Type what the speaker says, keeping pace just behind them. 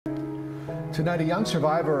Tonight, a young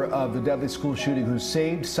survivor of the deadly school shooting who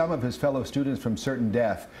saved some of his fellow students from certain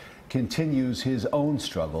death continues his own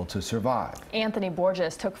struggle to survive. Anthony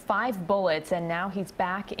Borges took 5 bullets and now he's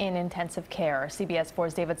back in intensive care. CBS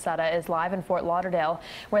 4's David Sutta is live in Fort Lauderdale,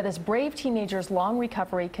 where this brave teenager's long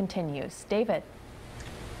recovery continues. David.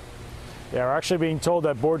 Yeah, we're actually being told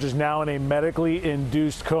that Borges is now in a medically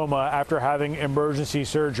induced coma after having emergency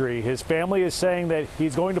surgery. His family is saying that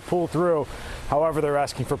he's going to pull through. However, they're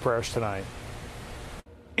asking for prayers tonight.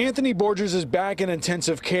 Anthony Borges is back in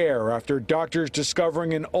intensive care after doctors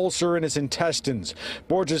discovering an ulcer in his intestines.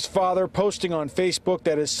 Borges' father posting on Facebook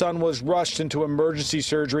that his son was rushed into emergency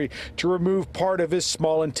surgery to remove part of his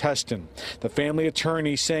small intestine. The family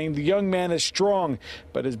attorney saying the young man is strong,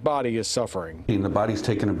 but his body is suffering. The body's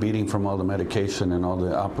taking a beating from all the medication and all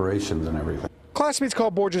the operations and everything. Classmates call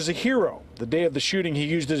Borges a hero. The day of the shooting, he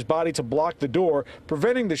used his body to block the door,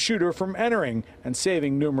 preventing the shooter from entering and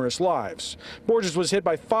saving numerous lives. Borges was hit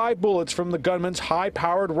by 5 bullets from the gunman's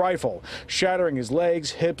high-powered rifle, shattering his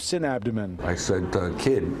legs, hips, and abdomen. I said,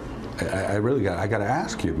 kid, I got to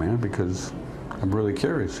ask you, man, because I'm really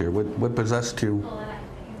curious here. What possessed you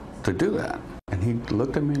to do that? And he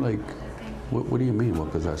looked at me like, what do you mean,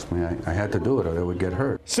 what possessed me? I had to do it or I would get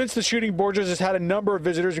hurt. Since the shooting, Borges has had a number of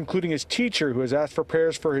visitors, including his teacher, who has asked for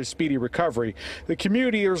prayers for his speedy recovery. The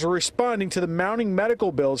community is responding to the mounting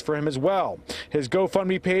medical bills for him as well. His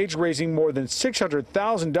GoFundMe page raising more than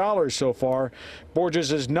 $600,000 so far.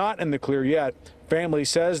 Borges is not in the clear yet. Family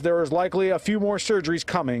says there is likely a few more surgeries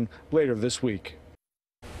coming later this week.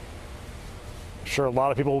 Sure, a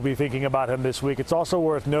lot of people will be thinking about him this week. It's also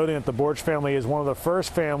worth noting that the Borges family is one of the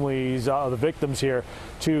first families of the victims here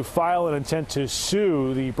to file an intent to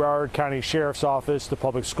sue the Broward County Sheriff's Office, the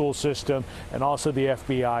public school system, and also the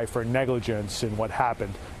FBI for negligence in what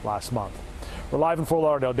happened last month. We're live in Fort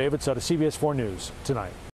Lauderdale. David Sutta, CBS 4 News Tonight.